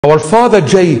Our father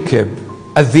Jacob,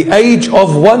 at the age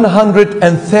of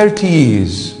 130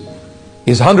 years,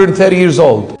 he's 130 years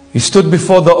old. He stood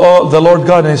before the Lord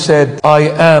God and he said, I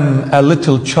am a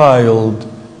little child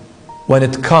when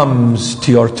it comes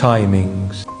to your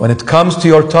timings. When it comes to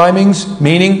your timings,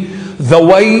 meaning the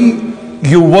way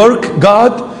you work,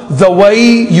 God, the way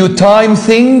you time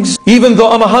things. Even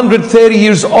though I'm 130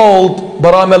 years old,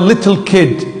 but I'm a little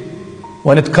kid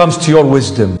when it comes to your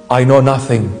wisdom. I know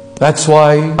nothing. That's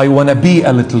why I want to be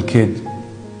a little kid,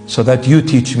 so that you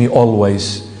teach me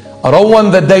always. I don't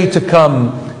want the day to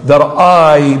come that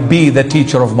I be the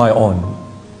teacher of my own,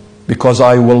 because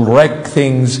I will wreck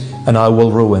things and I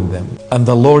will ruin them. And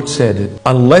the Lord said it,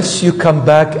 unless you come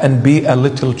back and be a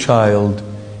little child,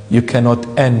 you cannot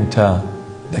enter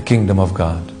the kingdom of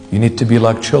God. You need to be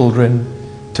like children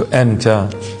to enter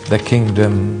the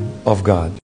kingdom of God.